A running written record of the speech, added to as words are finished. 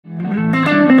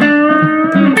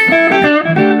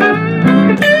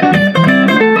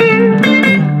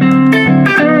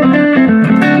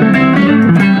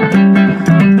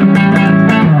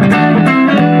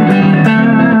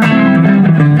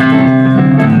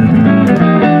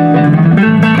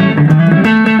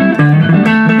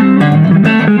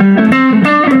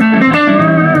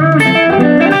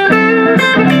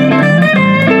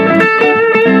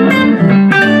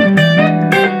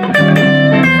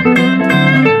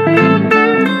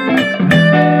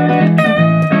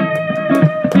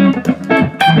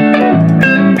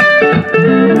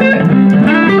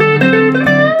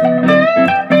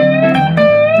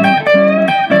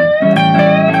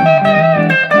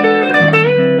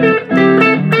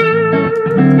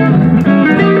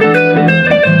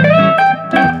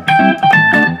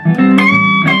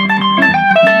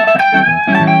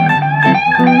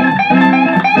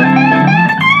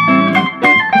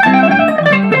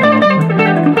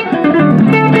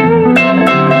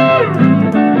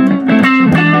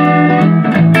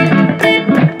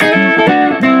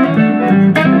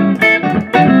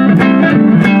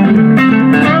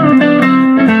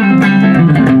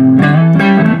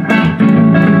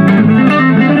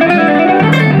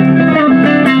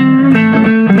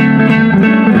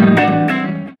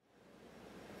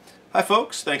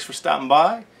folks. Thanks for stopping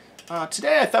by.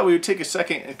 Today I thought we would take a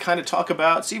second and kind of talk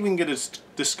about, see if we can get a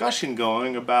discussion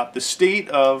going about the state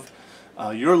of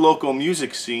your local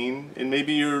music scene and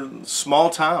maybe your small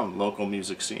town local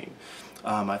music scene.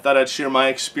 I thought I'd share my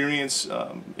experience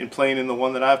in playing in the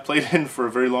one that I've played in for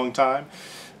a very long time.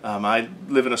 I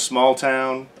live in a small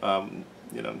town,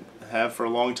 have for a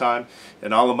long time,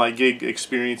 and all of my gig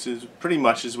experiences pretty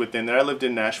much is within there. I lived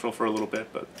in Nashville for a little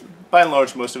bit, but by and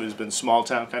large most of it has been small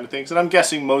town kind of things, and I'm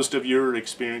guessing most of your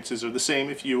experiences are the same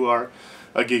if you are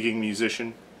a gigging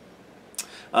musician.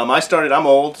 I'm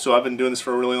old, so I've been doing this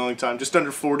for a really long time, just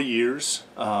under 40 years.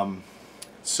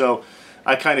 So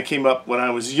I kind of came up when I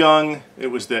was young. It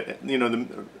was the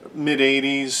mid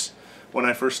 80s when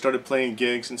I first started playing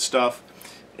gigs and stuff.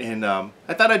 And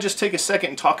I thought I'd just take a second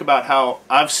and talk about how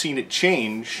I've seen it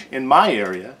change in my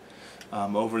area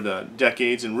over the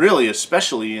decades, and really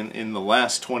especially in the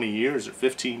last 20 years or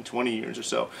 15, 20 years or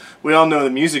so. We all know the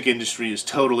music industry has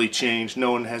totally changed.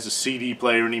 No one has a CD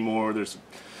player anymore. There's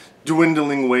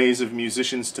dwindling ways of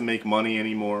musicians to make money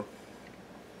anymore.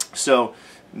 So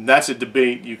that's a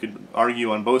debate. You could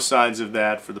argue on both sides of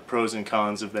that for the pros and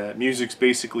cons of that. Music's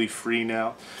basically free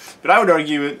now. But I would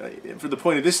argue, for the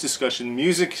point of this discussion,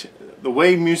 the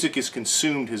way music is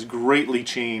consumed has greatly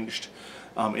changed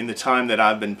in the time that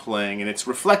I've been playing, and it's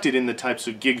reflected in the types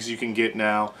of gigs you can get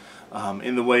now,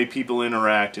 in the way people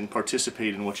interact and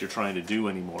participate in what you're trying to do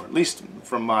anymore, at least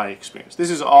from my experience. This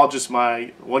is all just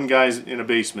my one guy's in a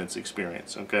basement's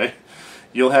experience, okay?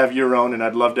 You'll have your own, and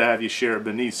I'd love to have you share it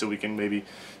beneath so we can maybe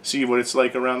see what it's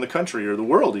like around the country or the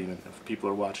world even, if people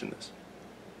are watching this.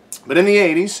 But in the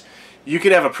 80s, you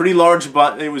could have a pretty large,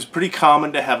 it was pretty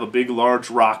common to have a big, large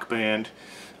rock band.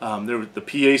 The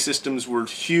PA systems were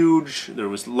huge. There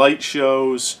was light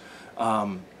shows.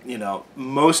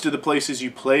 Most of the places you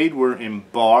played were in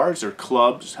bars or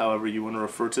clubs, however you want to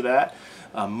refer to that.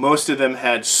 Most of them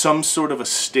had some sort of a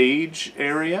stage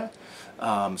area.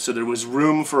 So there was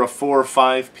room for a 4 or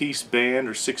 5 piece band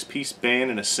or 6 piece band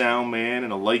and a sound man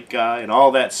and a light guy, and all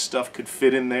that stuff could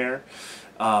fit in there.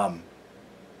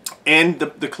 And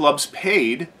the clubs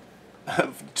paid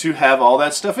to have all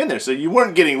that stuff in there. So you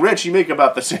weren't getting rich. You make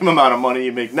about the same amount of money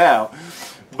you make now.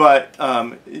 But,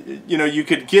 you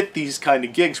could get these kind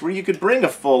of gigs where you could bring a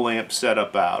full amp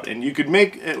setup out, and you could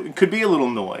make, it could be a little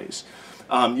noise.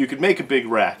 You could make a big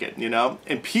racket,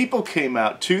 and people came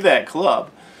out to that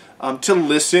club to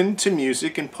listen to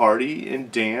music and party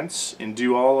and dance and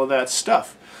do all of that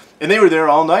stuff. And they were there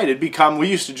all night. We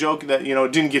used to joke that,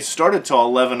 it didn't get started till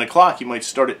 11 o'clock. You might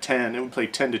start at 10. It would play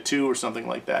 10 to 2 or something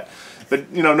like that.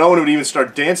 But, no one would even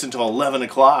start dancing until 11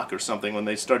 o'clock or something when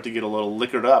they start to get a little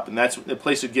liquored up. And the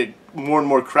place would get more and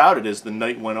more crowded as the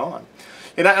night went on.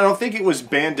 And I don't think it was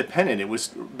band dependent. It was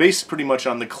based pretty much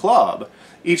on the club.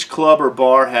 Each club or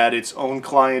bar had its own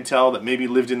clientele that maybe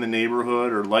lived in the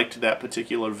neighborhood or liked that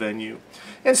particular venue.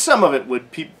 And some of it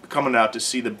would people coming out to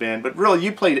see the band, but really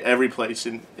you played every place,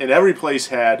 and every place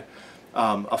had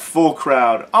a full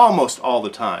crowd almost all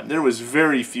the time. There was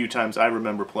very few times I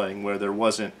remember playing where there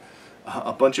wasn't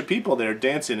a bunch of people there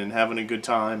dancing and having a good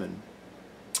time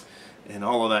and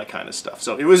all of that kind of stuff.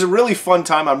 So it was a really fun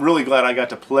time. I'm really glad I got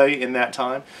to play in that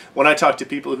time. When I talk to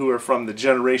people who are from the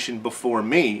generation before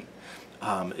me,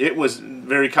 it was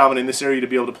very common in this area to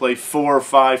be able to play 4 or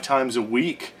 5 times a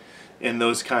week in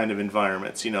those kind of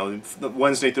environments.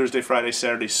 Wednesday, Thursday, Friday,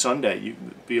 Saturday, Sunday,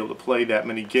 you'd be able to play that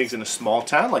many gigs in a small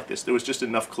town like this. There was just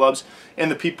enough clubs,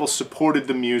 and the people supported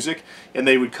the music, and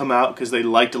they would come out because they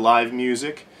liked live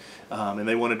music, and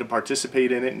they wanted to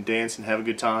participate in it and dance and have a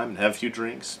good time and have a few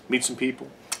drinks, meet some people.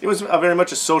 It was very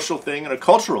much a social thing and a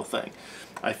cultural thing,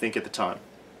 I think, at the time.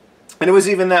 And it was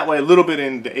even that way a little bit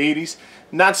in the 80s.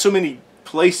 Not so many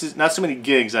places, not so many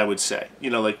gigs, I would say.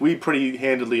 Like we pretty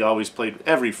handedly always played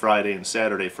every Friday and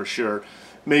Saturday for sure.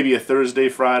 Maybe a Thursday,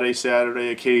 Friday, Saturday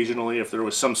occasionally if there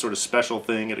was some sort of special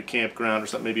thing at a campground or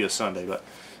something, maybe a Sunday. But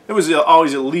it was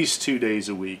always at least 2 days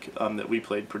a week that we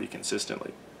played pretty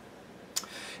consistently.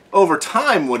 Over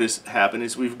time, what has happened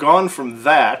is we've gone from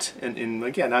that, and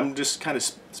again, I'm just kind of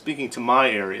speaking to my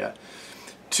area,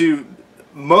 to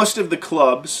most of the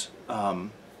clubs.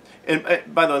 And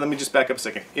by the way, let me just back up a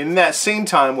second. In that same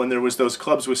time when there was those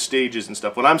clubs with stages and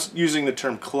stuff, when I'm using the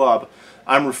term club,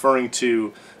 I'm referring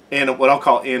to what I'll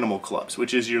call animal clubs,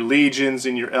 which is your Legions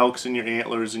and your Elks and your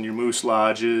Antlers and your Moose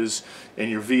Lodges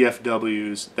and your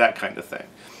VFWs, that kind of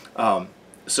thing.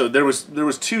 So there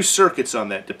was 2 circuits on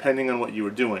that, depending on what you were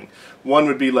doing. One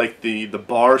would be like the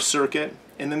bar circuit,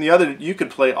 and then the other you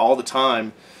could play all the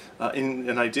time.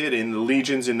 And I did in the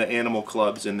Legions, in the animal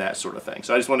clubs, and that sort of thing.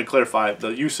 So I just want to clarify the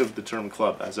use of the term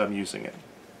club as I'm using it.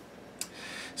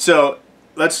 So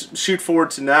let's shoot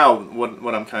forward to now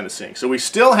what I'm kind of seeing. So we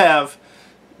still have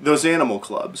those animal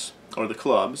clubs, or the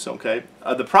clubs, okay?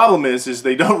 The problem is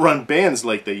they don't run bands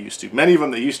like they used to. Many of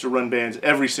them that used to run bands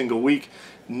every single week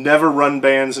never run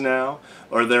bands now,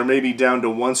 or they're maybe down to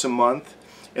once a month,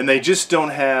 and they just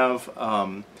don't have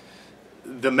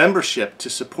the membership to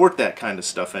support that kind of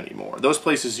stuff anymore. Those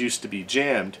places used to be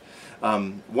jammed.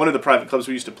 One of the private clubs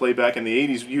we used to play back in the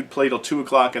 80s, you'd play till 2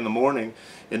 o'clock in the morning,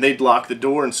 and they'd lock the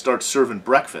door and start serving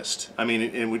breakfast. I mean,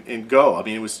 and go. I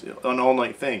mean, it was an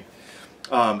all-night thing.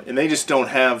 And they just don't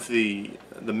have the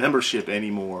membership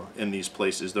anymore in these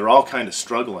places. They're all kind of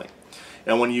struggling.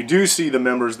 And when you do see the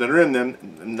members that are in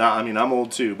them, I mean, I'm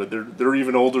old too, but they're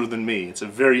even older than me. It's a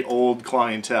very old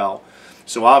clientele.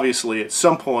 So obviously, at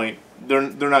some point, they're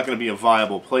not going to be a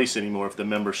viable place anymore if the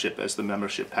membership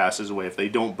passes away, if they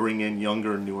don't bring in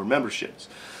younger, newer memberships.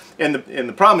 And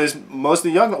the problem is,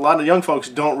 a lot of young folks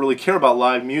don't really care about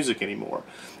live music anymore.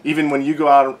 Even when you go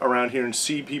out around here and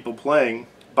see people playing,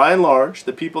 by and large,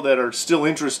 the people that are still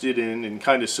interested in and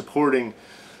kind of supporting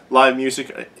live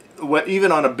music,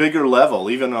 even on a bigger level,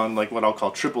 even on like what I'll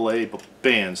call AAA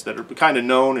bands that are kind of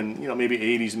known, and maybe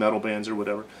 80s metal bands or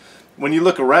whatever. When you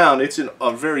look around, it's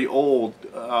a very old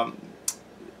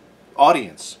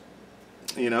audience,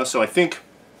 So I think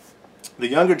the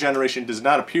younger generation does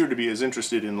not appear to be as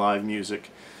interested in live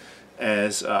music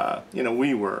as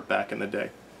we were back in the day.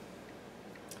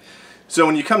 So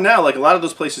when you come now, like a lot of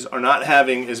those places are not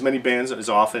having as many bands as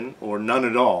often, or none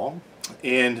at all,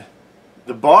 and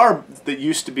the bar that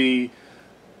used to be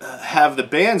have the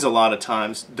bands a lot of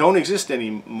times don't exist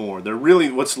anymore. They're really,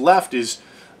 what's left is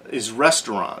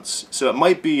restaurants. So it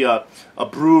might be a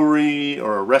brewery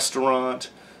or a restaurant,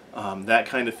 that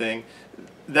kind of thing.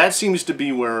 That seems to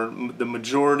be where the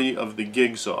majority of the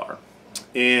gigs are.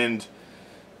 And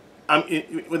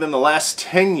within the last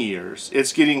 10 years,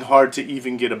 it's getting hard to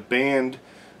even get a band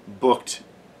booked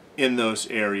in those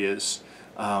areas,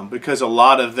 because a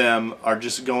lot of them are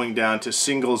just going down to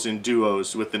singles and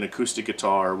duos with an acoustic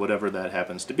guitar or whatever that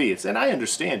happens to be. And I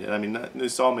understand it. I mean,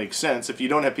 this all makes sense. If you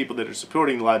don't have people that are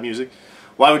supporting live music,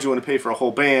 why would you want to pay for a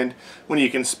whole band when you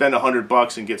can spend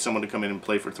 $100 and get someone to come in and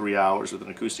play for 3 hours with an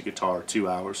acoustic guitar, or 2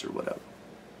 hours or whatever,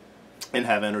 and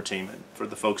have entertainment for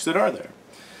the folks that are there?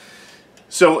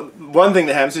 So one thing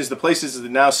that happens is the places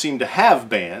that now seem to have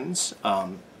bands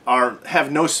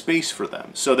have no space for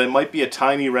them. So there might be a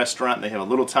tiny restaurant, and they have a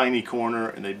little tiny corner,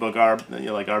 and they book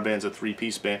like our band's a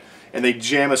 3-piece band, and they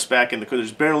jam us back in the corner.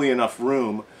 There's barely enough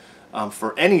room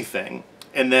for anything.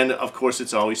 And then, of course,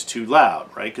 it's always too loud,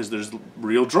 right? Because there's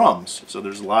real drums. So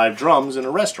there's live drums in a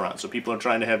restaurant. So people are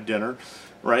trying to have dinner,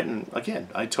 right? And again,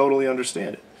 I totally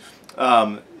understand it.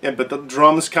 But the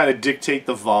drums kind of dictate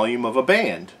the volume of a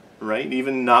band, right?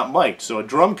 Even not mic'd. So a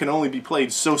drum can only be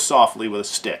played so softly with a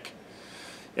stick.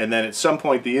 And then at some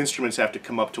point the instruments have to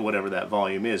come up to whatever that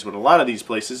volume is. But a lot of these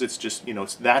places, it's just,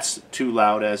 that's too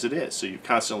loud as it is. So you're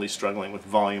constantly struggling with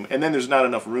volume. And then there's not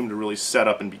enough room to really set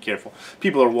up and be careful.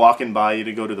 People are walking by you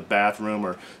to go to the bathroom,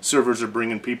 or servers are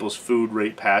bringing people's food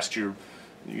right past you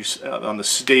on the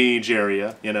stage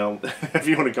area, if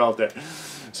you want to call it that.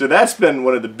 So that's been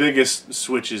one of the biggest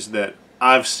switches that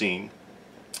I've seen.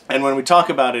 And when we talk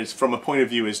about it from a point of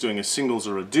view as doing a singles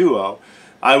or a duo,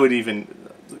 I would even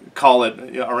call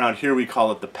it, around here we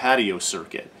call it the patio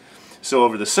circuit. So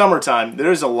over the summertime,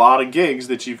 there's a lot of gigs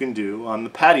that you can do on the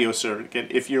patio circuit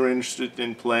if you're interested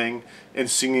in playing and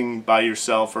singing by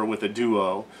yourself or with a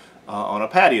duo on a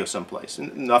patio someplace.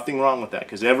 And nothing wrong with that,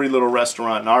 because every little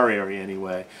restaurant in our area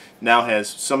anyway now has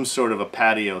some sort of a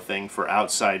patio thing for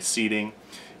outside seating,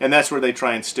 and that's where they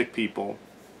try and stick people.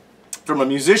 From a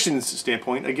musician's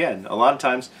standpoint, again, a lot of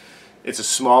times it's a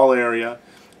small area,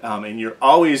 and you're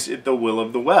always at the will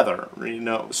of the weather,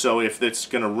 So if it's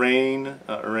going to rain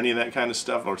or any of that kind of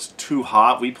stuff, or it's too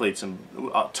hot,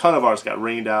 a ton of ours got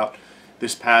rained out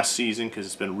this past season because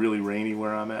it's been really rainy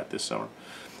where I'm at this summer.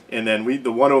 And then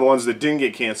one of the ones that didn't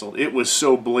get canceled, it was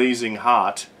so blazing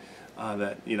hot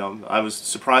that I was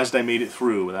surprised I made it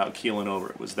through without keeling over.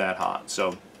 It was that hot.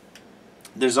 So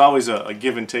there's always a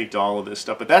give and take to all of this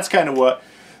stuff, but that's kind of what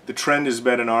the trend has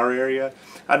been in our area.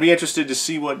 I'd be interested to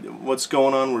see what's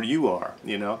going on where you are.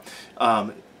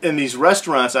 In these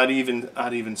restaurants, I'd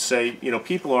even say,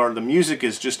 the music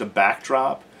is just a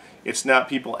backdrop. It's not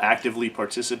people actively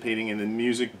participating in the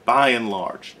music by and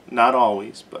large. Not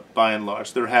always, but by and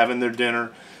large. They're having their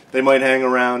dinner. They might hang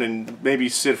around and maybe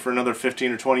sit for another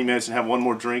 15 or 20 minutes and have one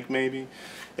more drink maybe,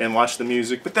 and watch the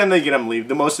music, but then they get up and leave.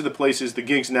 Most of the places, the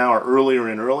gigs now are earlier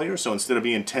and earlier, so instead of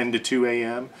being 10 to 2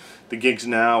 a.m., the gigs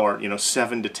now are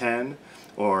 7 to 10,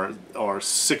 or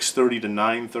 6:30 to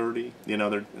 9:30. You know,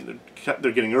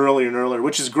 they're getting earlier and earlier,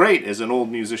 which is great as an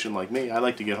old musician like me. I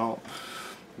like to get home.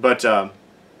 But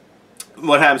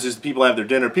what happens is people have their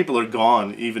dinner. People are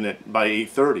gone even by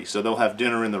 8:30, so they'll have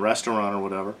dinner in the restaurant or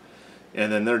whatever,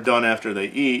 and then they're done after they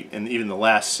eat. And even the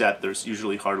last set, there's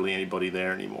usually hardly anybody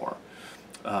there anymore.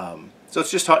 So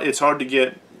it's hard to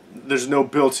get. There's no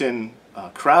built-in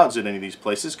crowds at any of these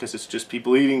places because it's just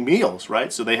people eating meals,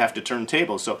 right? So they have to turn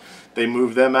tables. So they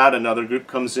move them out. Another group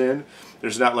comes in.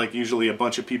 There's not like usually a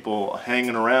bunch of people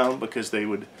hanging around because they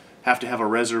would have to have a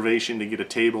reservation to get a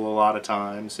table a lot of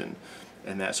times and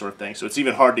that sort of thing. So it's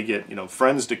even hard to get, you know,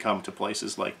 friends to come to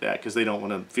places like that because they don't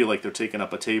want to feel like they're taking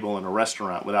up a table in a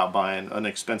restaurant without buying an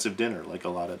expensive dinner like a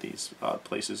lot of these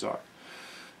places are.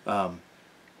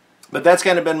 But that's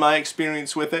kind of been my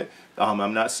experience with it.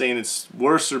 I'm not saying it's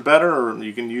worse or better, or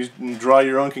you can draw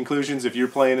your own conclusions if you're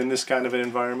playing in this kind of an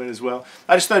environment as well.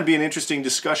 I just thought it'd be an interesting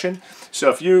discussion. So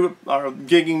if you are a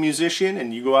gigging musician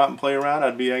and you go out and play around,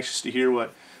 I'd be anxious to hear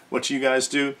what you guys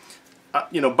do.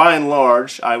 You know, by and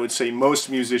large, I would say most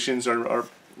musicians are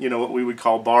you know, what we would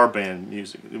call bar band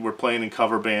music. We're playing in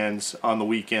cover bands on the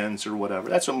weekends or whatever.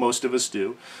 That's what most of us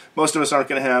do. Most of us aren't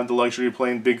going to have the luxury of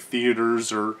playing big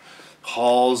theaters or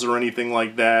halls or anything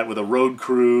like that with a road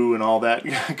crew and all that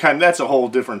kind. That's a whole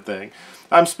different thing.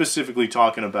 I'm specifically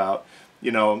talking about,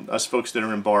 you know, us folks that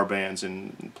are in bar bands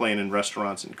and playing in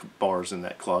restaurants and bars and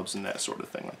clubs and that sort of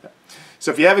thing like that.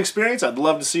 So if you have experience, I'd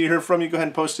love to hear from you. Go ahead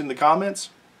and post it in the comments.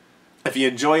 If you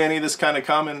enjoy any of this kind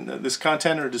of this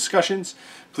content or discussions,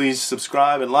 please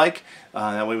subscribe and like.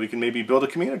 That way we can maybe build a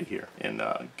community here and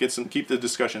keep the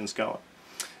discussions going.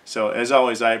 So as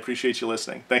always, I appreciate you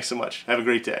listening. Thanks so much. Have a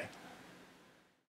great day.